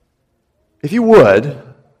If you would,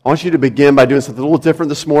 I want you to begin by doing something a little different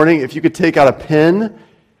this morning. If you could take out a pen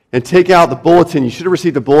and take out the bulletin. You should have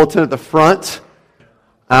received a bulletin at the front.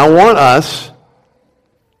 I want us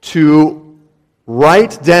to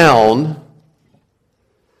write down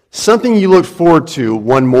something you looked forward to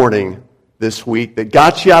one morning this week that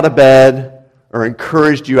got you out of bed or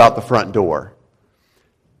encouraged you out the front door.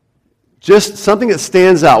 Just something that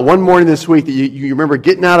stands out one morning this week that you remember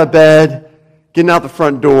getting out of bed, getting out the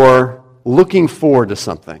front door, looking forward to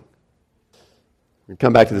something. We'll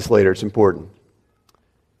come back to this later. It's important.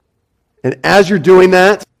 And as you're doing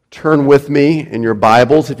that, turn with me in your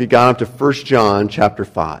Bibles, if you got up to 1 John chapter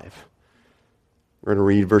 5. We're going to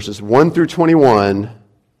read verses 1 through 21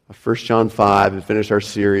 of 1 John 5 and finish our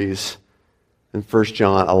series in 1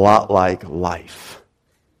 John, A Lot Like Life.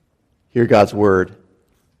 Hear God's word.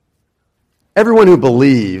 Everyone who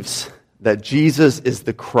believes that Jesus is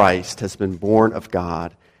the Christ has been born of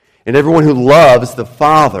God, and everyone who loves the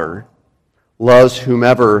Father loves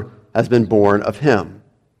whomever has been born of him.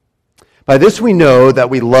 By this we know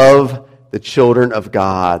that we love the children of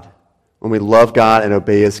God, when we love God and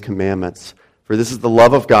obey his commandments. For this is the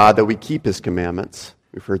love of God, that we keep his commandments.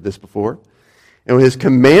 We've heard this before. And his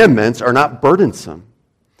commandments are not burdensome.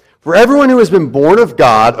 For everyone who has been born of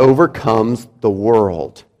God overcomes the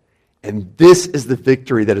world. And this is the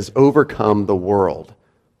victory that has overcome the world,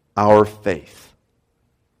 our faith.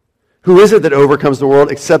 Who is it that overcomes the world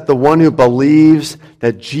except the one who believes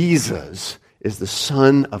that Jesus is the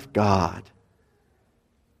Son of God?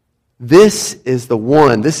 This is the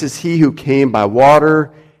one, this is he who came by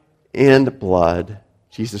water and blood,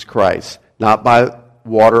 Jesus Christ. Not by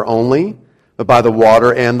water only, but by the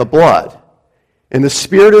water and the blood. And the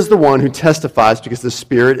Spirit is the one who testifies, because the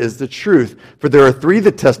Spirit is the truth. For there are three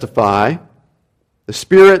that testify, the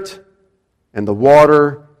Spirit and the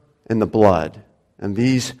water and the blood. And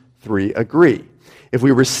these three agree. If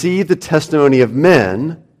we receive the testimony of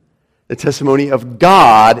men, the testimony of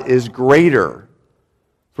God is greater.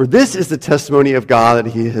 For this is the testimony of God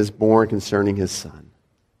that he has borne concerning his Son.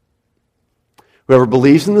 Whoever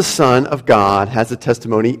believes in the Son of God has a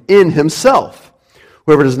testimony in himself.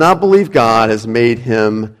 Whoever does not believe God has made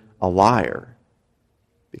him a liar,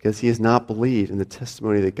 because he has not believed in the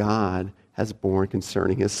testimony that God has borne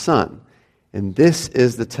concerning his Son. And this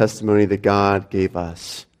is the testimony that God gave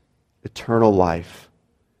us, eternal life.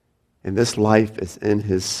 And this life is in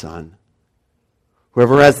his Son.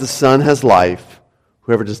 Whoever has the Son has life.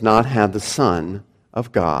 Whoever does not have the Son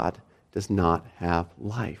of God does not have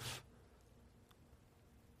life.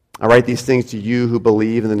 I write these things to you who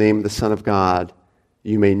believe in the name of the Son of God.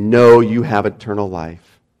 You may know you have eternal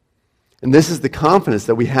life. And this is the confidence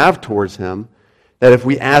that we have towards him, that if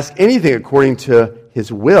we ask anything according to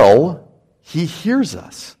his will, he hears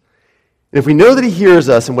us. And if we know that he hears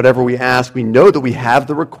us in whatever we ask, we know that we have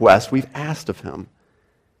the request we've asked of him.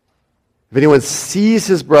 If anyone sees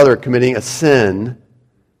his brother committing a sin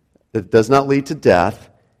that does not lead to death,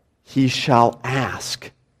 he shall ask,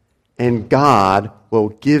 and God will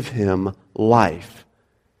give him life.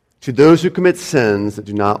 To those who commit sins that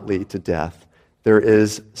do not lead to death, there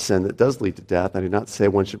is sin that does lead to death. I do not say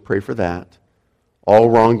one should pray for that.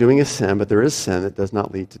 All wrongdoing is sin, but there is sin that does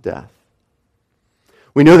not lead to death.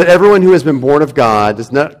 We know that everyone who has been born of God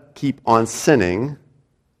does not keep on sinning,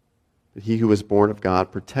 but he who is born of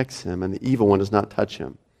God protects him, and the evil one does not touch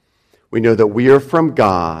him. We know that we are from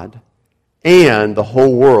God, and the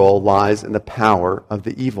whole world lies in the power of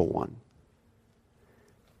the evil one.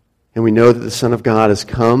 And we know that the Son of God has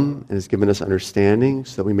come and has given us understanding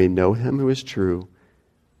so that we may know him who is true.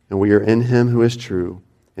 And we are in him who is true,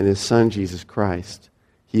 and his Son, Jesus Christ.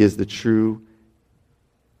 He is the true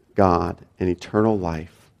God and eternal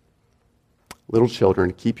life. Little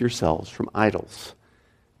children, keep yourselves from idols.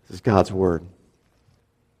 This is God's word.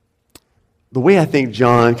 The way I think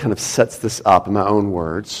John kind of sets this up in my own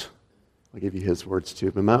words, I'll give you his words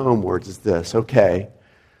too, but in my own words is this. Okay,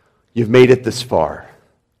 you've made it this far.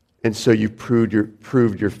 And so you've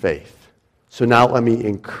proved your faith. So now let me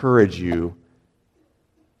encourage you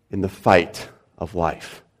in the fight of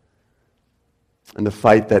life. In the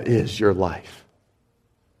fight that is your life.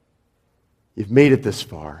 You've made it this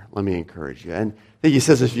far. Let me encourage you. And I think he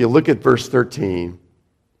says, if you look at verse 13,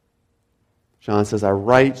 John says, I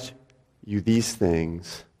write you these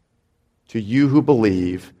things to you who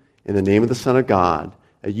believe in the name of the Son of God,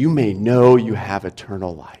 that you may know you have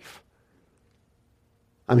eternal life.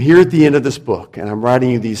 I'm here at the end of this book, and I'm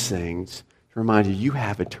writing you these things to remind you, you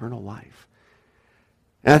have eternal life.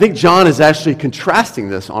 And I think John is actually contrasting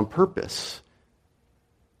this on purpose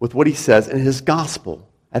with what he says in his gospel,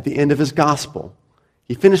 at the end of his gospel.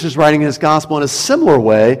 He finishes writing his gospel in a similar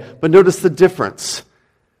way, but notice the difference.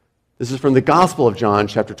 This is from the Gospel of John,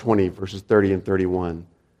 chapter 20, verses 30 and 31.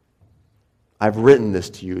 I've written this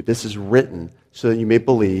to you. This is written so that you may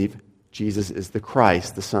believe Jesus is the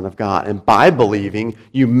Christ, the Son of God. And by believing,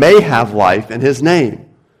 you may have life in his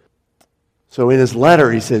name. So in his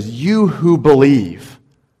letter, he says, you who believe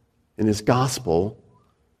in his gospel,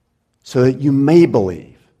 so that you may believe.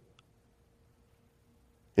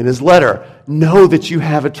 In his letter, know that you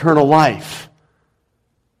have eternal life.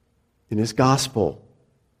 In his gospel,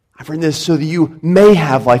 I've written this so that you may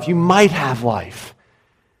have life, you might have life.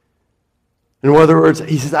 In other words,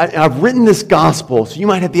 he says, I've written this gospel so you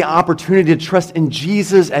might have the opportunity to trust in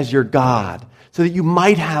Jesus as your God, so that you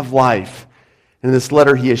might have life. And in this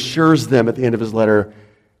letter, he assures them at the end of his letter,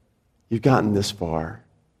 you've gotten this far.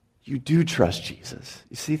 You do trust Jesus.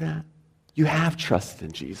 You see that? You have trusted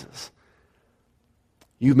in Jesus.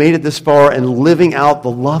 You made it this far in living out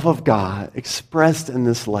the love of God expressed in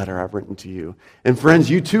this letter I've written to you. And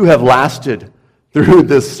friends, you too have lasted through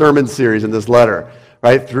this sermon series and this letter,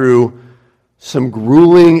 right? Through some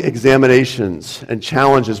grueling examinations and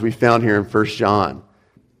challenges we found here in 1 John.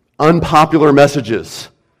 Unpopular messages.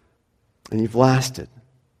 And you've lasted.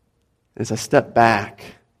 As I step back,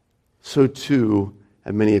 so too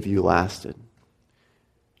have many of you lasted.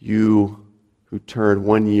 You who turned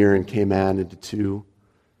 1 year and came out into 2.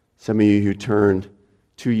 Some of you who turned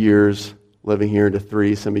 2 years living here into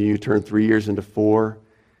 3. Some of you who turned 3 years into 4.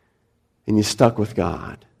 And you stuck with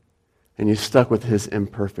God. And you stuck with his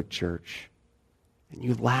imperfect church. And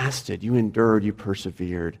you lasted. You endured. You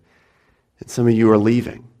persevered. And some of you are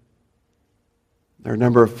leaving. There are a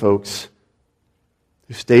number of folks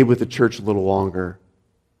who stayed with the church a little longer,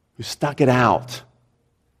 who stuck it out,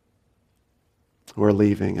 who are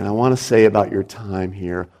leaving. And I want to say about your time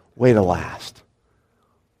here, way to last.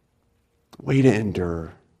 Way to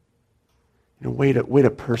endure. Way to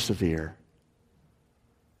persevere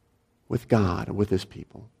with God and with his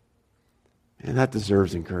people. And that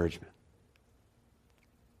deserves encouragement.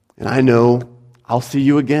 And I know I'll see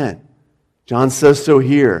you again. John says so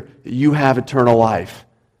here, that you have eternal life.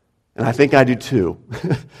 And I think I do too,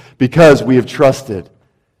 because we have trusted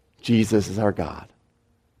Jesus as our God.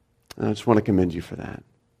 And I just want to commend you for that.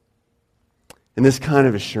 And this kind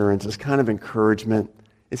of assurance, this kind of encouragement,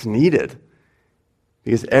 it's needed.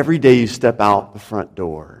 Because every day you step out the front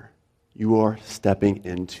door, you are stepping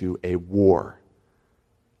into a war.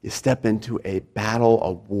 You step into a battle,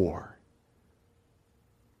 a war.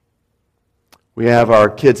 We have our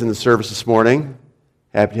kids in the service this morning.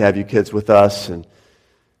 Happy to have you kids with us. And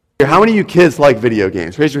how many of you kids like video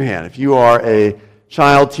games? Raise your hand. If you are a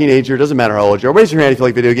child, teenager, doesn't matter how old you are, raise your hand if you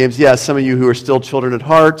like video games. Yes, some of you who are still children at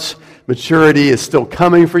heart, maturity is still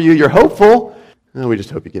coming for you. You're hopeful. Oh, we just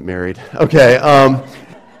hope you get married. Okay.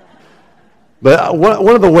 But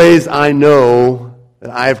one of the ways I know that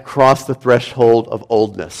I have crossed the threshold of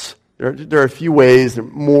oldness, there are a few ways,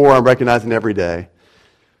 more I'm recognizing every day.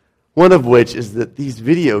 One of which is that these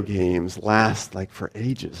video games last like for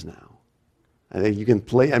ages now. I think you can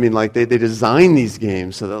play, they design these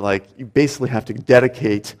games so that you basically have to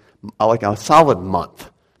dedicate like a solid month.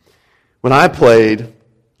 When I played,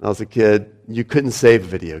 when I was a kid, you couldn't save a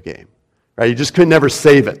video game, right? You just could never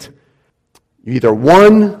save it. You either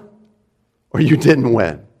won or you didn't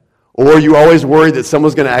win. Or you always worried that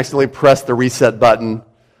someone's going to accidentally press the reset button,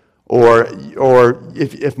 or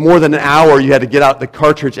if more than an hour, you had to get out the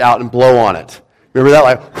cartridge out and blow on it. Remember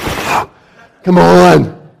that? Come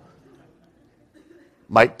on.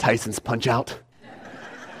 Mike Tyson's Punch-Out.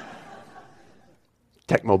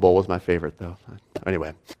 Tecmo Bowl was my favorite, though.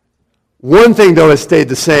 Anyway. One thing, though, has stayed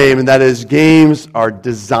the same, and that is games are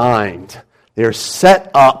designed. They are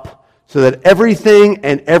set up so that everything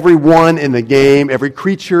and everyone in the game, every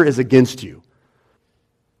creature is against you.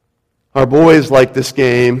 Our boys like this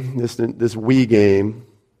game, this Wii game,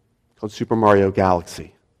 called Super Mario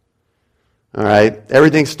Galaxy. All right?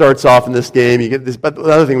 Everything starts off in this game. You get this, but the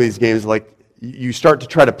other thing with these games, you start to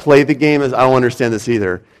try to play the game. I don't understand this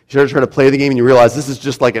either. You start to try to play the game and you realize this is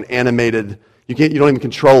just like an animated, you don't even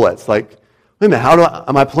control it. It's like, wait a minute,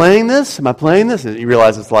 am I playing this? Am I playing this? And you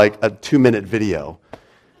realize it's like a 2-minute video.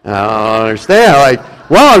 And I don't understand.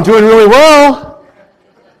 Wow, I'm doing really well.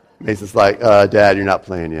 Mason's like, Dad, you're not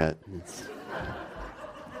playing yet.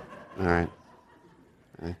 All right.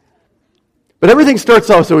 But everything starts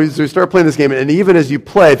off, so we start playing this game, and even as you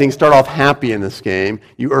play, things start off happy in this game.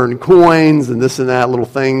 You earn coins and this and that, little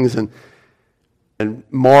things, and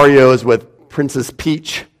Mario is with Princess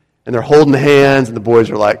Peach, and they're holding hands, and the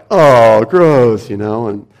boys are like, oh, gross,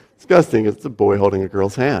 and disgusting. It's a boy holding a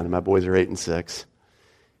girl's hand, and my boys are 8 and 6.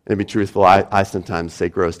 And to be truthful, I sometimes say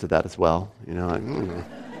gross to that as well.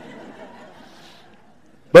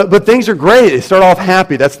 But things are great. They start off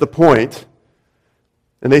happy. That's the point.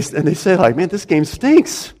 And they say, like, man, this game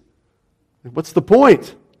stinks. What's the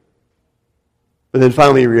point? But then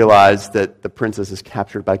finally you realize that the princess is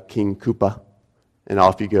captured by King Koopa, and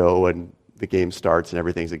off you go, and the game starts, and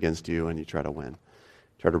everything's against you, and you try to win.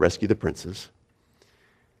 Try to rescue the princess.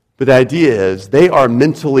 But the idea is they are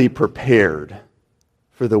mentally prepared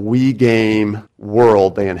for the Wii game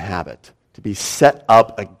world they inhabit, to be set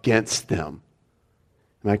up against them.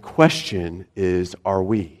 My question is, are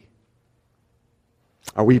we?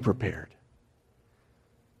 Are we prepared?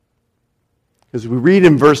 As we read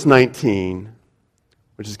in verse 19,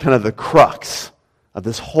 which is kind of the crux of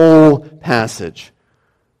this whole passage,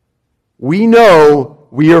 we know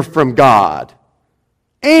we are from God,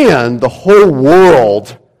 and the whole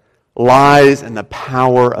world lies in the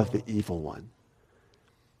power of the evil one.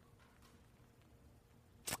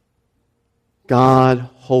 God,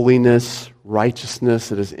 holiness, righteousness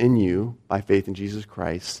that is in you by faith in Jesus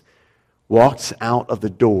Christ walks out of the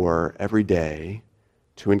door every day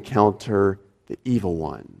to encounter the evil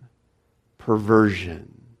one, perversion,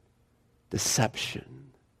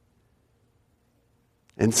 deception.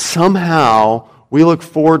 And somehow we look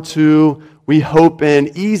forward to, we hope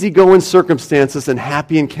in easygoing circumstances and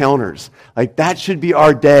happy encounters. Like that should be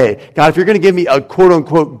our day. God, if you're going to give me a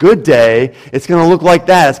quote-unquote good day, it's going to look like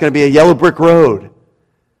that. It's going to be a yellow brick road.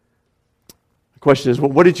 The question is,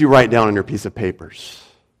 well, what did you write down on your piece of papers?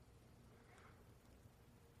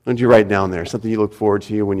 What did you write down there? Something you look forward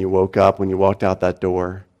to when you woke up, when you walked out that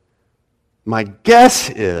door? My guess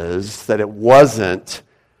is that it wasn't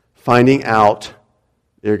finding out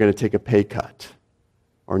you're going to take a pay cut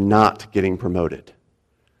or not getting promoted.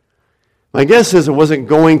 My guess is it wasn't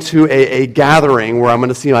going to a gathering where I'm going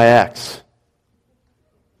to see my ex.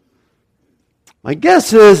 My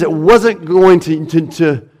guess is it wasn't going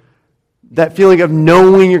to that feeling of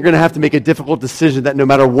knowing you're going to have to make a difficult decision that no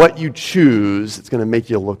matter what you choose, it's going to make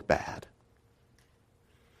you look bad.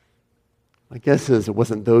 My guess is it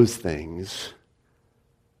wasn't those things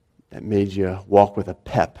that made you walk with a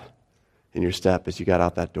pep in your step as you got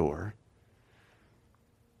out that door.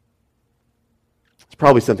 It's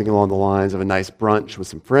probably something along the lines of a nice brunch with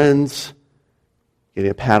some friends,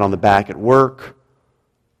 getting a pat on the back at work,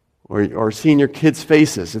 or seeing your kids'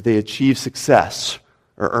 faces if they achieve success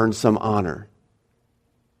or earn some honor.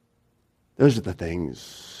 Those are the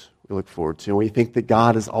things we look forward to. And we think that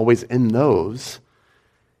God is always in those.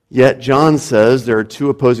 Yet John says there are two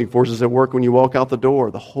opposing forces at work when you walk out the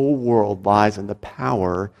door. The whole world lies in the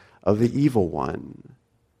power of the evil one.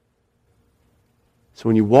 So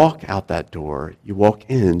when you walk out that door, you walk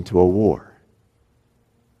into a war.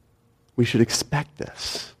 We should expect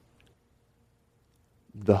this.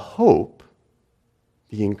 The hope,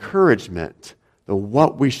 the encouragement,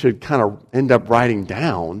 what we should kind of end up writing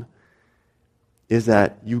down is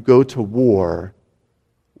that you go to war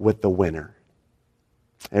with the winner.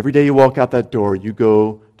 Every day you walk out that door, you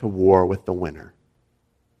go to war with the winner,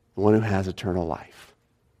 the one who has eternal life.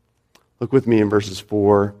 Look with me in verses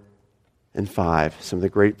 4 and 5, some of the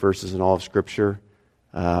great verses in all of Scripture.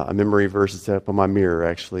 A memory verse is set up on my mirror,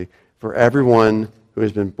 actually. For everyone who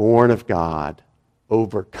has been born of God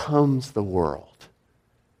overcomes the world.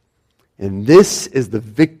 And this is the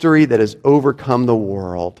victory that has overcome the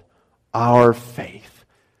world, our faith,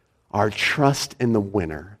 our trust in the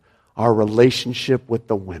winner, our relationship with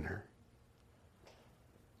the winner.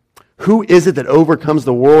 Who is it that overcomes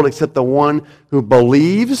the world except the one who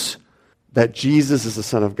believes that Jesus is the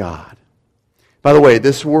Son of God? By the way,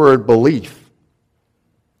 this word belief,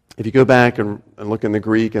 if you go back and look in the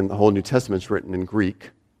Greek, and the whole New Testament's written in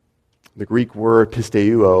Greek, the Greek word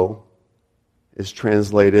pisteuo is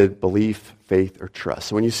translated belief, faith, or trust.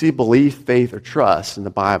 So when you see belief, faith, or trust in the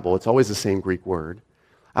Bible, it's always the same Greek word.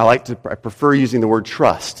 I prefer using the word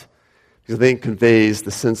trust because I think it conveys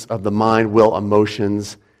the sense of the mind, will,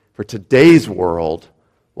 emotions for today's world,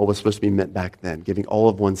 what was supposed to be meant back then, giving all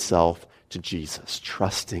of oneself to Jesus,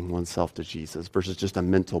 trusting oneself to Jesus versus just a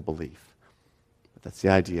mental belief. But that's the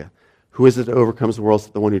idea. Who is it that overcomes the world? It's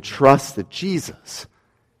the one who trusts that Jesus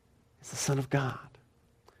is the Son of God.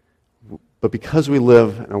 But because we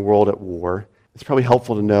live in a world at war, it's probably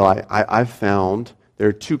helpful to know I've found there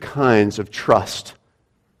are two kinds of trust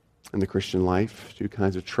in the Christian life, two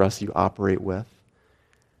kinds of trust you operate with.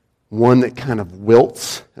 One that kind of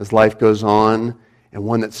wilts as life goes on, and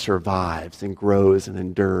one that survives and grows and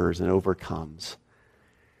endures and overcomes.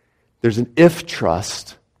 There's an if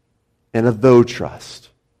trust and a though trust.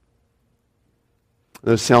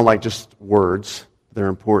 Those sound like just words. They're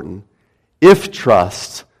important. If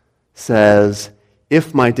trust says,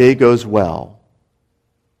 if my day goes well,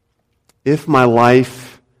 if my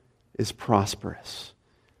life is prosperous,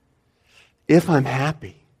 if I'm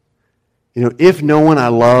happy, if no one I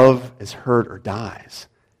love is hurt or dies,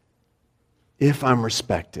 if I'm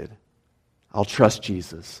respected, I'll trust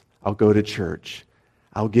Jesus. I'll go to church.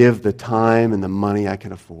 I'll give the time and the money I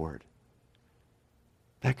can afford.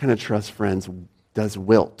 That kind of trust, friends, does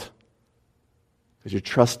wilt. Because you're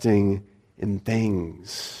trusting in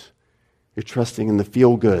things. You're trusting in the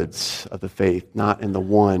feel-goods of the faith, not in the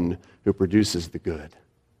one who produces the good.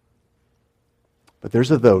 But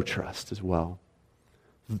there's a though trust as well.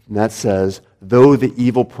 And that says, though the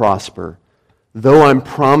evil prosper, though I'm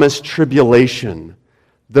promised tribulation,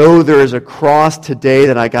 though there is a cross today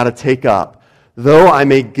that I got to take up, though I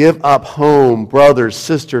may give up home, brothers,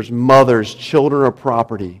 sisters, mothers, children, or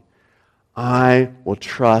property, I will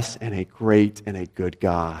trust in a great and a good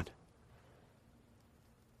God.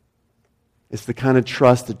 It's the kind of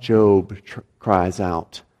trust that Job cries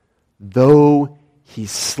out. Though he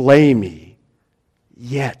slay me,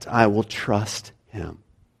 yet I will trust him.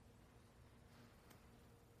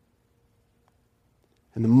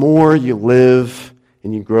 And the more you live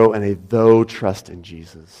and you grow in a though trust in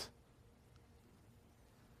Jesus,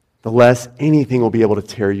 the less anything will be able to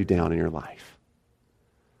tear you down in your life.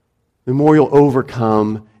 The more you'll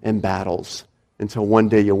overcome in battles until one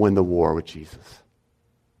day you'll win the war with Jesus.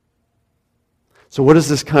 So what does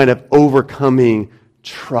this kind of overcoming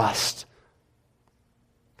trust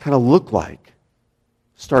kind of look like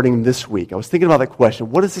starting this week? I was thinking about that question.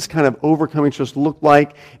 What does this kind of overcoming trust look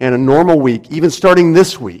like in a normal week, even starting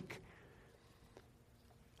this week?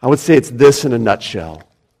 I would say it's this in a nutshell.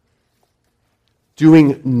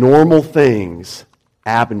 Doing normal things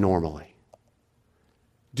abnormally.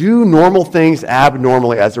 Do normal things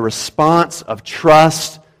abnormally as a response of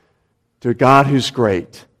trust to a God who's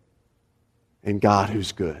great and God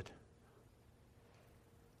who's good.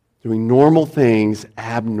 Doing normal things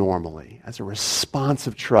abnormally as a response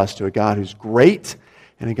of trust to a God who's great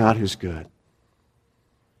and a God who's good.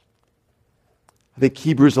 I think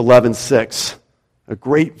Hebrews 11:6, a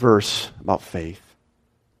great verse about faith,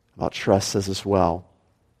 about trust, says as well.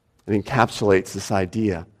 It encapsulates this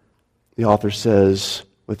idea. The author says,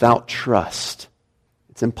 without trust,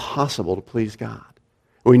 it's impossible to please God.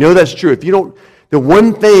 And we know that's true. The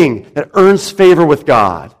one thing that earns favor with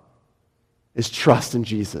God is trust in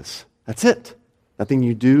Jesus. That's it. Nothing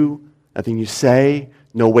you do, nothing you say,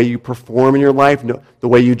 no way you perform in your life, the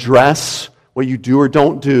way you dress, what you do or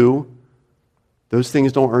don't do. Those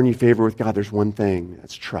things don't earn you favor with God. There's one thing,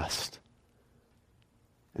 that's trust.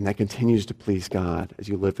 And that continues to please God as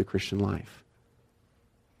you live the Christian life.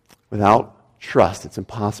 Without trust, it's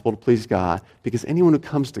impossible to please God because anyone who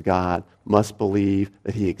comes to God must believe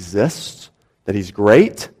that He exists, that He's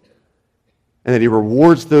great, and that He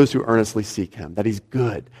rewards those who earnestly seek Him, that He's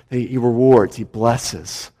good, that He rewards, He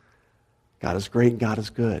blesses. God is great and God is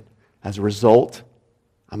good. As a result,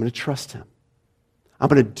 I'm going to trust Him. I'm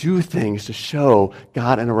going to do things to show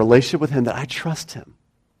God in a relationship with Him that I trust Him.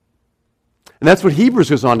 And that's what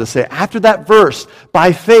Hebrews goes on to say. After that verse,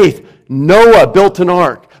 by faith, Noah built an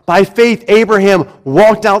ark. By faith, Abraham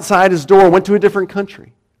walked outside his door and went to a different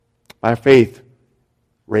country. By faith,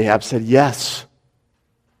 Rahab said yes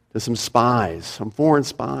to some spies, some foreign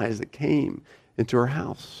spies that came into her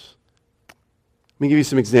house. Let me give you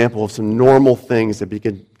some example of some normal things that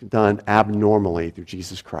become done abnormally through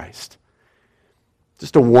Jesus Christ.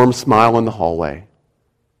 Just a warm smile in the hallway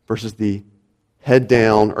versus the head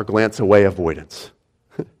down or glance away avoidance.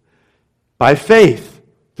 By faith,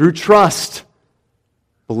 through trust,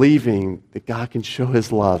 believing that God can show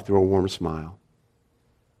His love through a warm smile.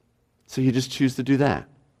 So you just choose to do that.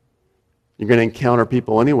 You're going to encounter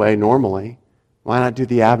people anyway, normally. Why not do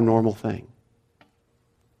the abnormal thing?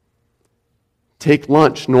 Take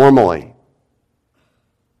lunch normally.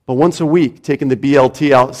 But once a week, taking the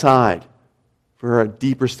BLT outside for a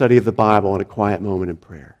deeper study of the Bible and a quiet moment in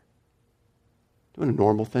prayer. Doing a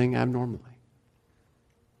normal thing abnormally.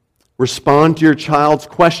 Respond to your child's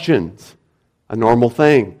questions, a normal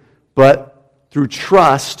thing. But through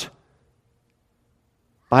trust,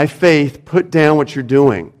 by faith, put down what you're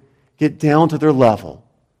doing. Get down to their level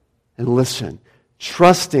and listen,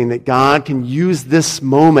 trusting that God can use this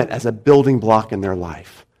moment as a building block in their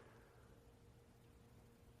life.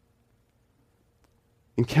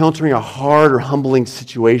 Encountering a hard or humbling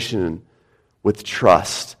situation with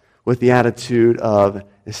trust, with the attitude of,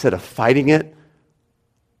 instead of fighting it,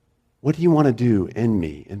 what do you want to do in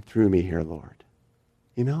me and through me here, Lord?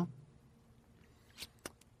 You know?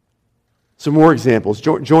 Some more examples.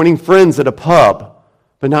 Joining friends at a pub,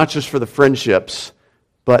 but not just for the friendships,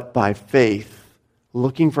 but by faith,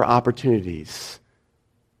 looking for opportunities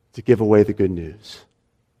to give away the good news?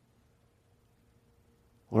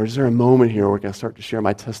 Or is there a moment here where I can start to share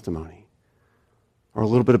my testimony? Or a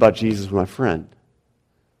little bit about Jesus with my friend?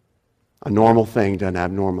 A normal thing done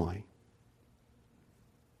abnormally.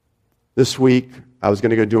 This week, I was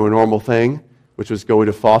going to go do a normal thing, which was go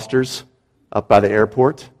to Foster's up by the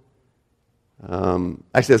airport. Actually,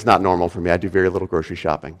 that's not normal for me. I do very little grocery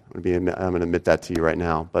shopping. I'm going to admit that to you right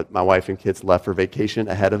now. But my wife and kids left for vacation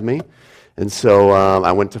ahead of me. And so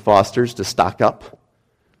I went to Foster's to stock up,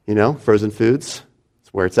 frozen foods.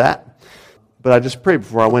 That's where it's at. But I just prayed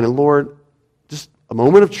before I went, and Lord, just a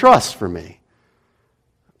moment of trust for me.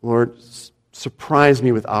 Lord, surprise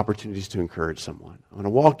me with opportunities to encourage someone. I'm going to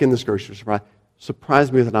walk in this grocery store,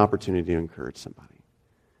 surprise me with an opportunity to encourage somebody.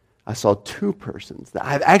 I saw two persons that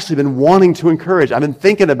I've actually been wanting to encourage. I've been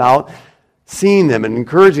thinking about seeing them and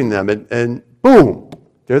encouraging them, and boom,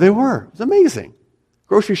 there they were. It was amazing.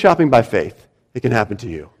 Grocery shopping by faith. It can happen to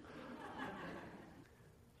you.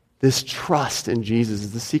 This trust in Jesus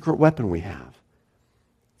is the secret weapon we have.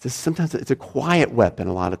 Sometimes it's a quiet weapon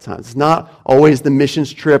a lot of times. It's not always the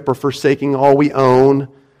missions trip or forsaking all we own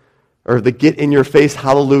or the get-in-your-face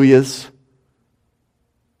hallelujahs,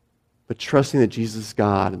 but trusting that Jesus is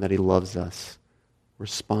God and that He loves us.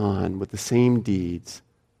 Respond with the same deeds,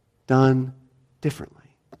 done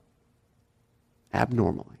differently,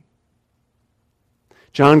 abnormally.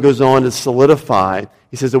 John goes on to solidify.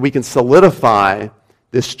 He says that we can solidify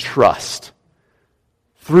this trust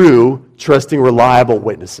through trusting reliable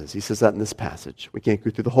witnesses. He says that in this passage. We can't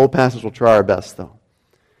go through the whole passage. We'll try our best, though.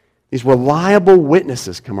 These reliable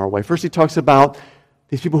witnesses come our way. First, he talks about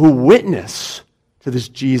these people who witness to this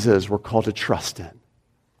Jesus we're called to trust in.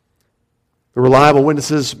 The reliable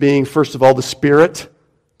witnesses being, first of all, the Spirit,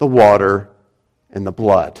 the water, and the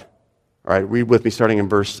blood. All right, read with me starting in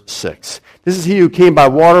verse 6. This is He who came by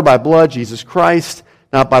water, by blood, Jesus Christ,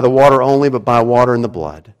 not by the water only, but by water and the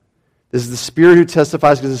blood. This is the Spirit who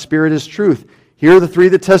testifies, because the Spirit is truth. Here are the three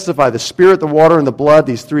that testify, the Spirit, the water, and the blood.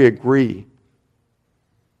 These three agree.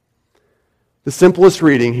 The simplest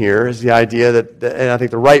reading here is the idea that, and I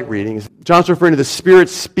think the right reading, is John's referring to the Spirit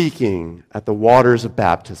speaking at the waters of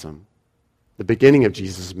baptism, the beginning of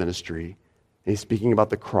Jesus' ministry. And he's speaking about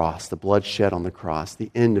the cross, the blood shed on the cross,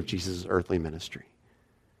 the end of Jesus' earthly ministry.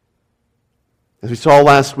 As we saw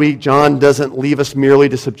last week, John doesn't leave us merely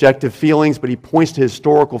to subjective feelings, but he points to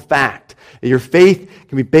historical fact. That your faith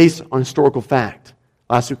can be based on historical fact.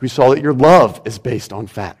 Last week we saw that your love is based on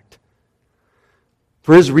fact.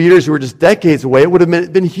 For his readers who were just decades away, it would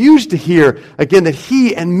have been huge to hear, again, that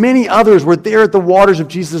he and many others were there at the waters of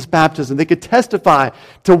Jesus' baptism. They could testify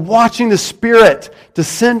to watching the Spirit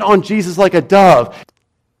descend on Jesus like a dove.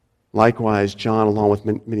 Likewise, John, along with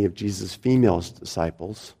many of Jesus' female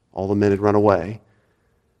disciples, all the men had run away,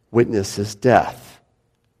 witnessed his death,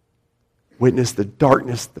 witnessed the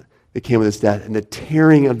darkness that came with his death and the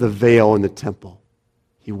tearing of the veil in the temple.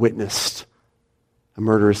 He witnessed a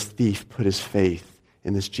murderous thief put his faith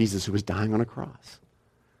in this Jesus who was dying on a cross.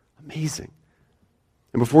 Amazing.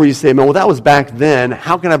 And before you say, well, that was back then,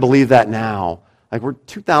 how can I believe that now? Like, we're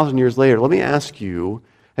 2,000 years later. Let me ask you,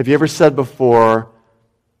 have you ever said before,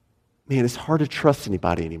 man, it's hard to trust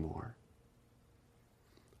anybody anymore?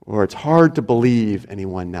 Or it's hard to believe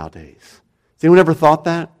anyone nowadays. Has anyone ever thought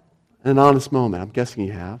that in an honest moment? I'm guessing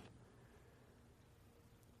you have.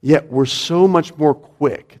 Yet we're so much more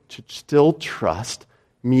quick to still trust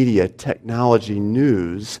media, technology,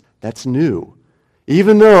 news that's new.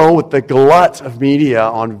 Even though with the glut of media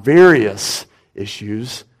on various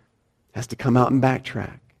issues has to come out and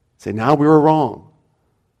backtrack. Say, now we were wrong.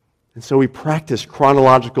 And so we practice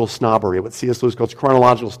chronological snobbery, what C.S. Lewis calls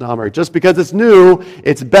chronological snobbery. Just because it's new,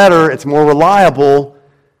 it's better, it's more reliable.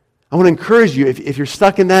 I want to encourage you, if you're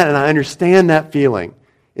stuck in that, and I understand that feeling,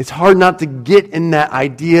 it's hard not to get in that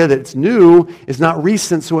idea that it's new, it's not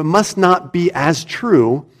recent, so it must not be as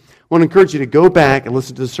true. I want to encourage you to go back and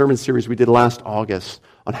listen to the sermon series we did last August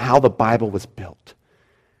on how the Bible was built.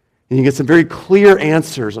 And you get some very clear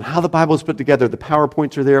answers on how the Bible was put together. The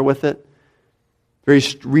PowerPoints are there with it. Very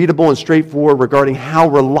readable and straightforward regarding how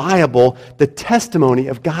reliable the testimony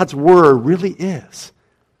of God's Word really is.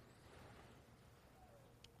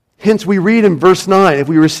 Hence, we read in verse 9, if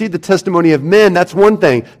we receive the testimony of men, that's one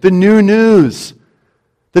thing. The new news,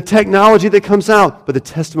 the technology that comes out, but the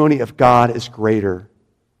testimony of God is greater.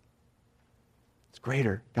 It's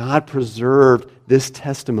greater. God preserved this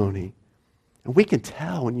testimony. And we can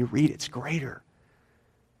tell when you read it's greater.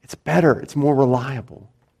 It's better. It's more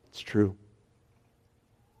reliable. It's true.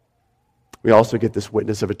 We also get this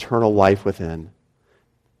witness of eternal life within.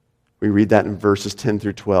 We read that in verses 10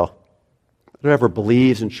 through 12. Whoever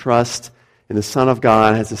believes and trusts in the Son of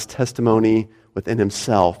God has this testimony within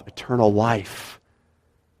himself, eternal life.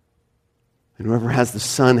 And whoever has the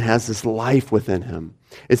Son has this life within him.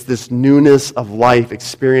 It's this newness of life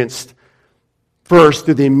experienced first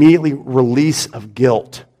through the immediately release of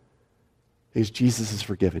guilt, because Jesus has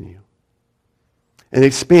forgiven you. And it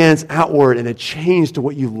expands outward in a change to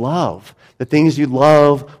what you love. The things you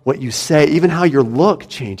love, what you say, even how your look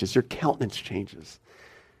changes, your countenance changes.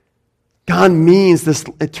 God means this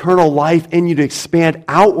eternal life in you to expand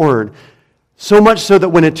outward, so much so that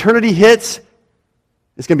when eternity hits,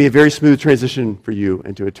 it's going to be a very smooth transition for you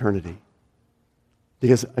into eternity.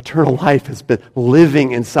 Because eternal life has been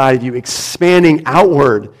living inside of you, expanding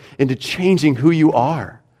outward into changing who you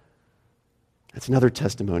are. That's another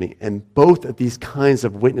testimony. And both of these kinds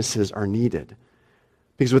of witnesses are needed.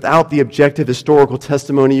 Because without the objective historical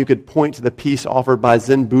testimony, you could point to the peace offered by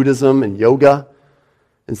Zen Buddhism and yoga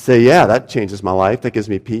and say, yeah, that changes my life, that gives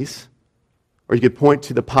me peace. Or you could point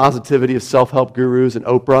to the positivity of self-help gurus and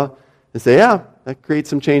Oprah and say, yeah, that creates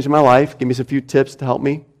some change in my life, give me some few tips to help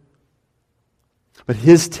me. But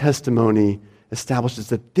his testimony establishes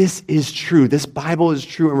that this is true. This Bible is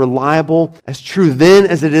true and reliable, as true then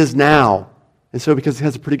as it is now. And so because it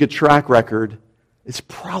has a pretty good track record, it's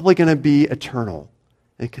probably going to be eternal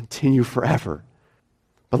and continue forever.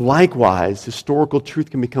 But likewise, historical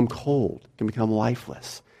truth can become cold, can become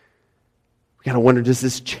lifeless. We got to wonder, does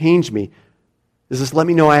this change me? Does this let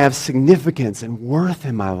me know I have significance and worth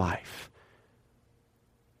in my life?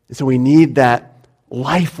 And so we need that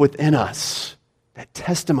life within us, that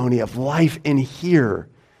testimony of life in here.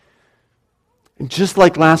 And just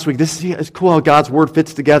like last week, this is cool how God's word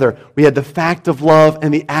fits together. We had the fact of love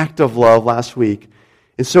and the act of love last week.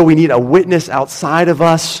 And so we need a witness outside of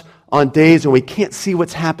us on days when we can't see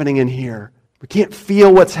what's happening in here. We can't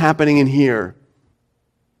feel what's happening in here.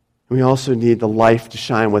 And we also need the life to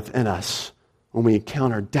shine within us when we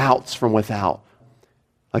encounter doubts from without.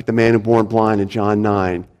 Like the man who born blind in John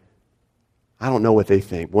 9. I don't know what they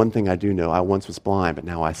think. One thing I do know, I once was blind, but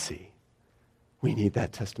now I see. We need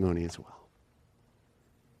that testimony as well.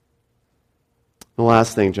 The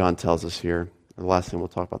last thing John tells us here, the last thing we'll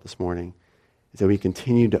talk about this morning, is that we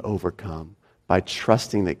continue to overcome by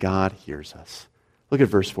trusting that God hears us. Look at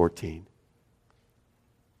verse 14.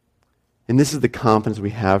 And this is the confidence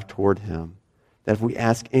we have toward him, that if we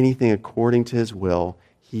ask anything according to his will,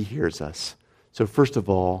 he hears us. So first of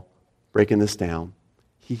all, breaking this down,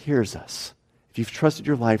 he hears us. If you've trusted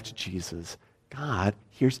your life to Jesus, God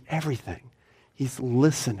hears everything. He's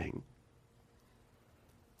listening.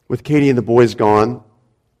 With Katie and the boys gone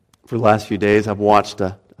for the last few days, I've watched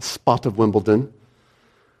a spot of Wimbledon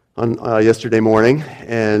on yesterday morning,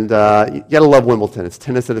 and you gotta love Wimbledon. It's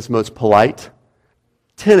tennis at its most polite.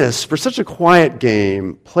 Tennis, for such a quiet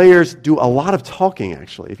game, players do a lot of talking,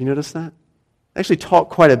 actually. Have you noticed that? They actually talk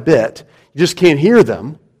quite a bit. You just can't hear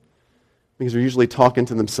them because they're usually talking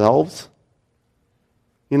to themselves.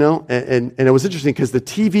 You know, and it was interesting because the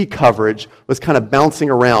TV coverage was kind of bouncing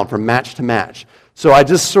around from match to match. So I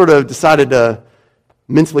just sort of decided to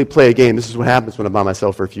mentally play a game. This is what happens when I'm by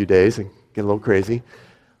myself for a few days and get a little crazy.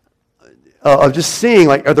 Of just seeing,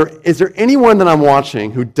 like, is there anyone that I'm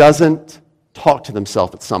watching who doesn't talk to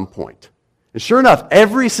themselves at some point? And sure enough,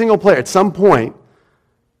 every single player at some point,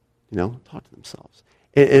 talk to themselves.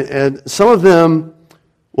 And some of them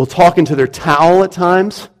will talk into their towel at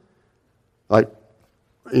times. Like,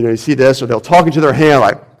 you see this, or they'll talk into their hand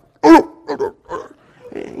like, I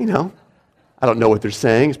don't know what they're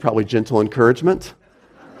saying. It's probably gentle encouragement.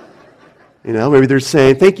 Maybe they're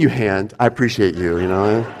saying, thank you, hand. I appreciate you,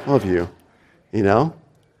 I love you.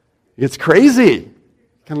 It's crazy.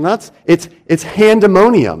 Kind of nuts. It's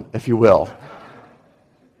handemonium, if you will.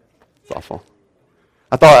 It's awful.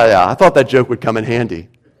 I thought that joke would come in handy.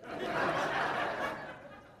 It's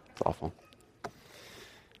awful.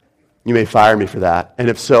 You may fire me for that, and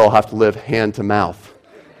if so, I'll have to live hand to mouth.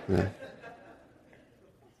 Yeah.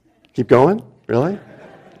 Keep going? Really?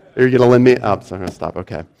 Are you going to lend me? Oh, sorry, I'm going to stop.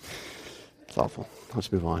 Okay. It's awful.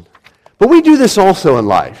 Let's move on. But we do this also in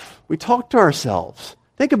life. We talk to ourselves.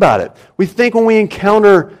 Think about it. We think when we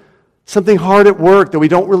encounter something hard at work that we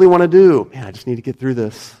don't really want to do, man, I just need to get through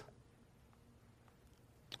this.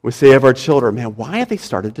 We say of our children, man, why have they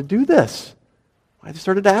started to do this? Why have they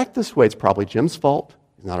started to act this way? It's probably Jim's fault.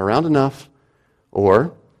 He's not around enough.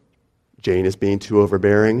 Or Jane is being too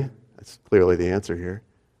overbearing. That's clearly the answer here.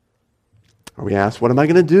 Or we ask, what am I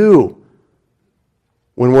going to do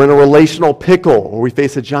when we're in a relational pickle or we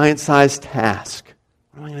face a giant-sized task?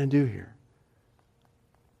 What am I going to do here?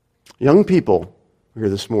 Young people here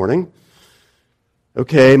this morning,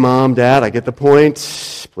 Okay, Mom, Dad, I get the point.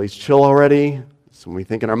 Please chill already. That's when we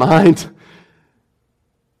think in our mind.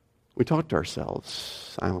 We talk to ourselves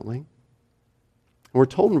silently. And we're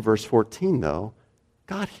told in verse 14, though,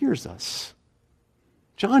 God hears us.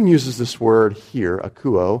 John uses this word here,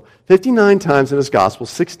 akuo, 59 times in his gospel,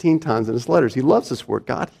 16 times in his letters. He loves this word.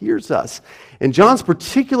 God hears us. And John's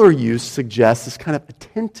particular use suggests this kind of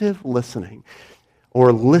attentive listening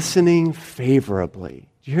or listening favorably.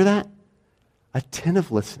 Do you hear that?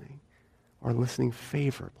 Attentive listening or listening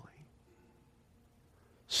favorably.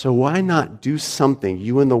 So why not do something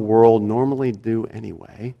you in the world normally do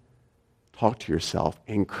anyway? Talk to yourself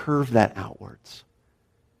and curve that outwards.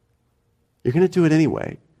 You're going to do it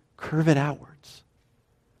anyway. Curve it outwards.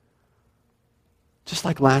 Just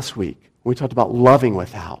like last week when we talked about loving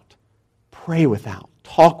without, pray without,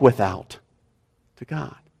 talk without to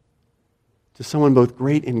God. To someone both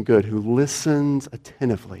great and good who listens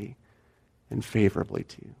attentively and favorably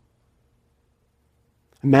to you.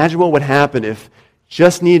 Imagine what would happen if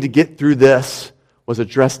just needed to get through this was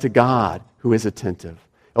addressed to God who is attentive.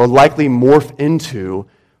 It would likely morph into,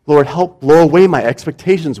 Lord, help blow away my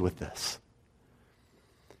expectations with this.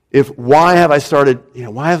 Why have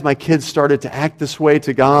my kids started to act this way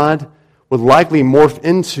to God, would likely morph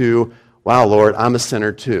into, wow, Lord, I'm a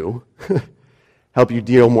sinner too. Help you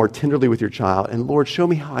deal more tenderly with your child. And Lord, show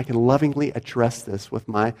me how I can lovingly address this with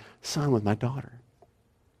my son, with my daughter.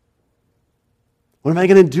 What am I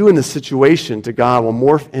going to do in this situation to God will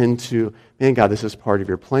morph into, man, God, this is part of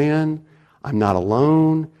your plan. I'm not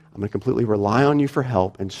alone. I'm going to completely rely on you for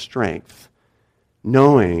help and strength,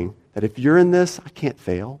 knowing that if you're in this, I can't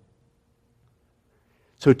fail.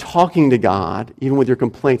 So talking to God, even with your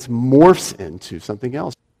complaints, morphs into something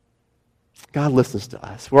else. God listens to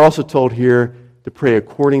us. We're also told here to pray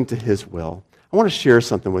according to his will. I want to share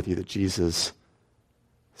something with you that Jesus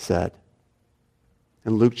said.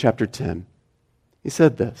 In Luke chapter 10, he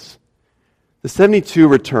said this. The 72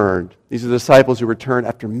 returned. These are the disciples who returned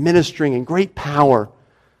after ministering in great power.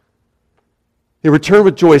 They returned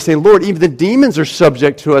with joy, saying, Lord, even the demons are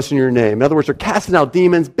subject to us in your name. In other words, they're casting out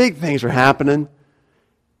demons. Big things are happening.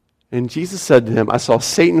 And Jesus said to him, I saw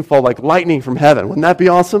Satan fall like lightning from heaven. Wouldn't that be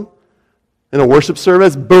awesome? In a worship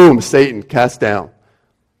service, boom, Satan cast down.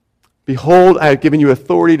 Behold, I have given you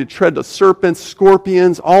authority to tread the serpents,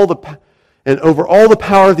 scorpions, and over all the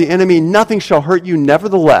power of the enemy. Nothing shall hurt you.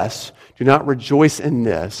 Nevertheless, do not rejoice in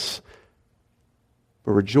this,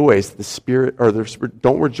 but rejoice that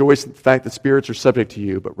don't rejoice in the fact that spirits are subject to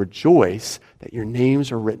you, but rejoice that your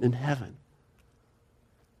names are written in heaven.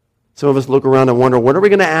 Some of us look around and wonder, what are we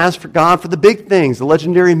going to ask for God for the big things, the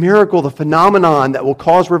legendary miracle, the phenomenon that will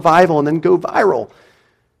cause revival and then go viral?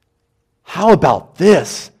 How about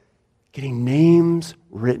this? Getting names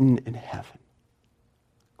written in heaven.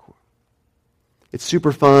 Cool. It's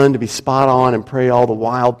super fun to be spot on and pray all the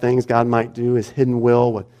wild things God might do, his hidden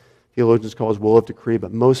will, what theologians call his will of decree,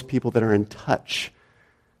 but most people that are in touch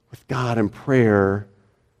with God in prayer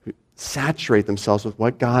saturate themselves with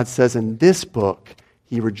what God says in this book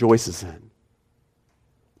he rejoices in.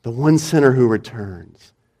 The one sinner who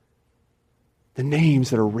returns. The names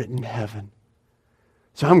that are written in heaven.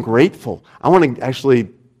 So I'm grateful. I want to actually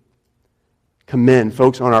commend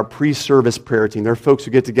folks on our pre-service prayer team. There are folks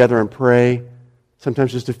who get together and pray,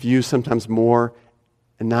 sometimes just a few, sometimes more,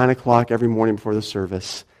 at 9 o'clock every morning before the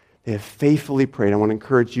service. They have faithfully prayed. I want to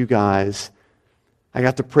encourage you guys. I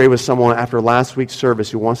got to pray with someone after last week's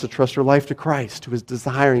service who wants to trust her life to Christ, who is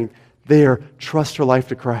desiring trust her life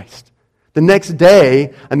to Christ. The next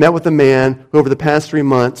day, I met with a man who over the past 3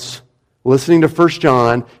 months, listening to 1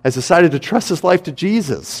 John, has decided to trust his life to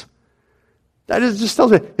Jesus. That just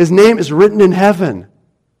tells me his name is written in heaven.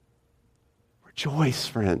 Rejoice,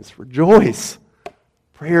 friends. Rejoice.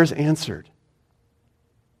 Prayers answered.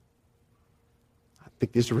 I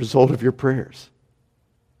think these are a result of your prayers.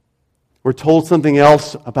 We're told something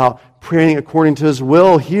else about praying according to his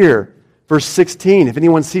will here. Verse 16, if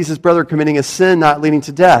anyone sees his brother committing a sin not leading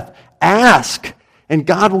to death, ask, and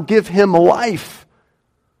God will give him life.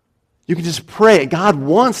 You can just pray. God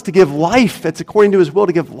wants to give life. It's according to his will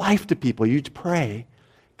to give life to people. You pray.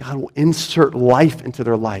 God will insert life into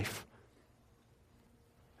their life.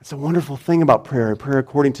 That's a wonderful thing about prayer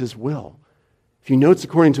according to his will. If you know it's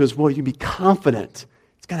according to his will, you can be confident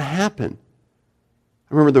it's going to happen.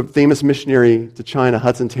 I remember the famous missionary to China,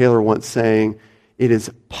 Hudson Taylor, once saying, it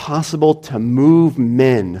is possible to move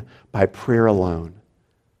men by prayer alone.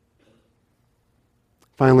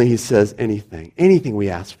 Finally, he says anything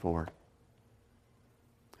we ask for.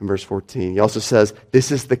 In verse 14, he also says,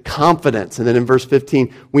 this is the confidence. And then in verse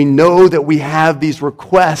 15, we know that we have these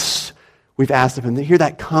requests we've asked of him. Hear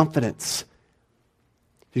that confidence.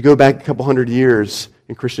 If you go back a couple hundred years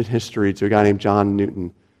in Christian history to a guy named John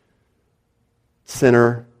Newton,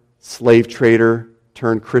 sinner, slave trader,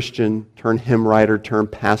 turned Christian, turned hymn writer, turned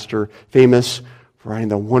pastor, famous for writing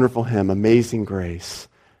the wonderful hymn, Amazing Grace.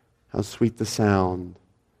 How sweet the sound,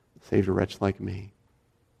 saved a wretch like me.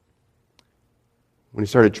 When he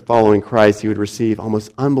started following Christ, he would receive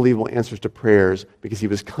almost unbelievable answers to prayers because he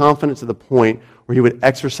was confident to the point where he would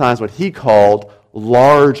exercise what he called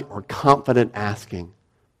large or confident asking.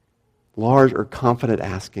 Large or confident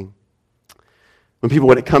asking. When people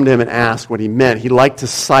would come to him and ask what he meant, he liked to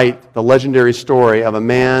cite the legendary story of a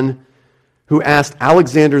man who asked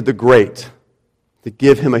Alexander the Great to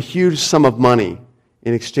give him a huge sum of money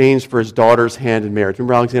in exchange for his daughter's hand in marriage.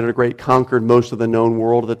 Remember, Alexander the Great conquered most of the known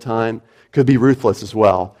world at the time? Could be ruthless as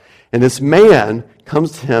well. And this man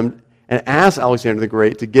comes to him and asks Alexander the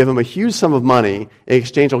Great to give him a huge sum of money. In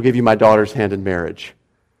exchange, I'll give you my daughter's hand in marriage.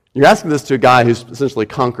 You're asking this to a guy who's essentially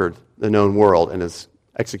conquered the known world and has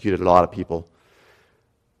executed a lot of people.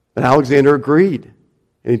 But Alexander agreed.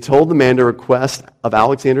 And he told the man to request of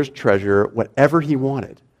Alexander's treasurer whatever he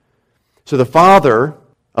wanted. So the father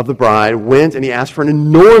of the bride went and he asked for an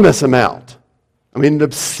enormous amount. An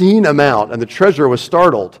obscene amount. And the treasurer was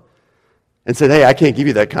startled and said, hey, I can't give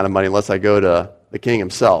you that kind of money unless I go to the king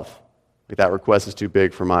himself. That request is too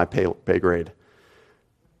big for my pay grade.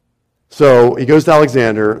 So he goes to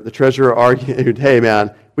Alexander. The treasurer argued, hey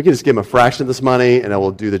man, we can just give him a fraction of this money and I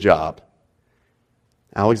will do the job.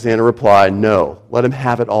 Alexander replied, no, let him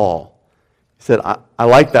have it all. He said, I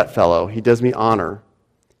like that fellow. He does me honor.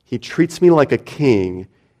 He treats me like a king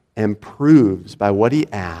and proves by what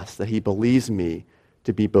he asks that he believes me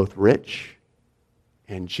to be both rich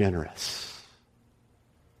and generous.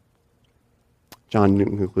 John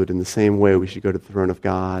Newton concluded, in the same way we should go to the throne of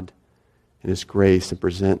God in His grace and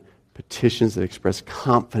present petitions that express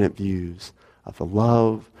confident views of the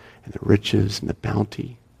love and the riches and the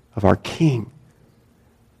bounty of our King.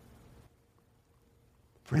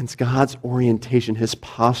 Friends, God's orientation, His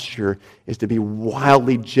posture is to be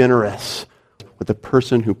wildly generous with the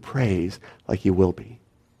person who prays like He will be.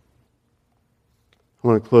 I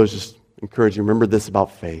want to close just encourage you. Remember this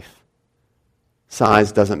about faith.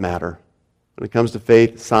 Size doesn't matter. When it comes to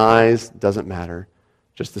faith, size doesn't matter.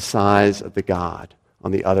 Just the size of the God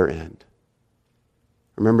on the other end.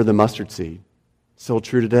 Remember the mustard seed. Still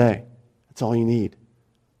true today. That's all you need.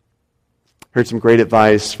 Heard some great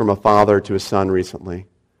advice from a father to his son recently.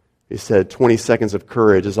 He said 20 seconds of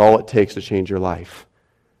courage is all it takes to change your life.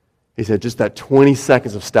 He said just that 20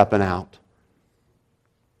 seconds of stepping out.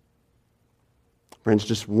 Friends,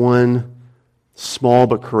 just one small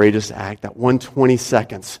but courageous act, that 120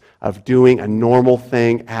 seconds of doing a normal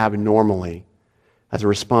thing abnormally as a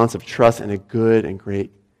response of trust in a good and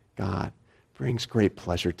great God brings great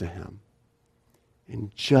pleasure to Him.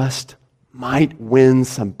 And just might win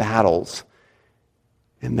some battles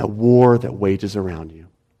in the war that wages around you.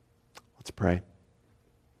 Let's pray.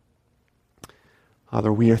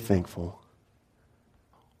 Father, we are thankful.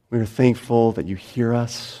 We are thankful that You hear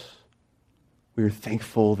us. We are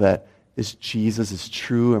thankful that this Jesus is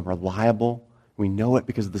true and reliable. We know it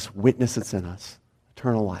because of this witness that's in us,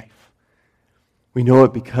 eternal life. We know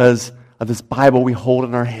it because of this Bible we hold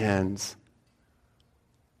in our hands.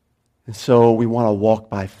 And so we want to walk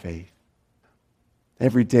by faith.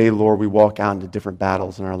 Every day, Lord, we walk out into different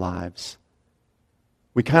battles in our lives.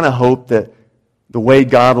 We kind of hope that the way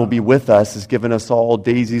God will be with us is giving us all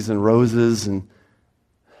daisies and roses and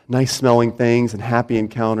nice-smelling things and happy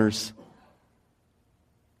encounters.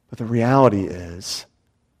 But the reality is,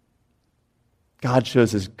 God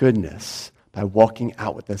shows His goodness by walking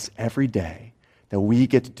out with us every day, that we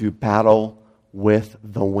get to do battle with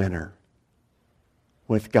the winner,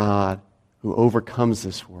 with God who overcomes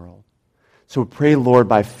this world. So we pray, Lord,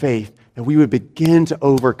 by faith, that we would begin to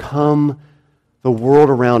overcome the world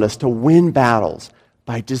around us, to win battles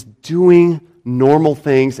by just doing normal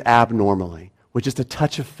things abnormally, with just a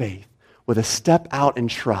touch of faith, with a step out in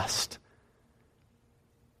trust.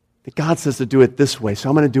 That God says to do it this way, so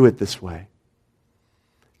I'm going to do it this way.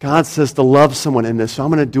 God says to love someone in this, so I'm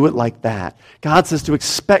going to do it like that. God says to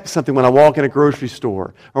expect something when I walk in a grocery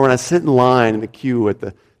store or when I sit in line in the queue at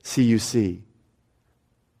the CUC.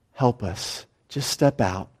 Help us. Just step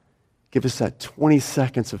out. Give us that 20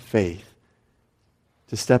 seconds of faith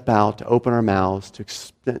to step out, to open our mouths, to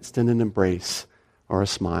extend an embrace or a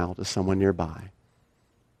smile to someone nearby.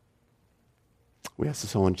 We ask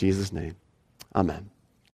this all in Jesus' name. Amen.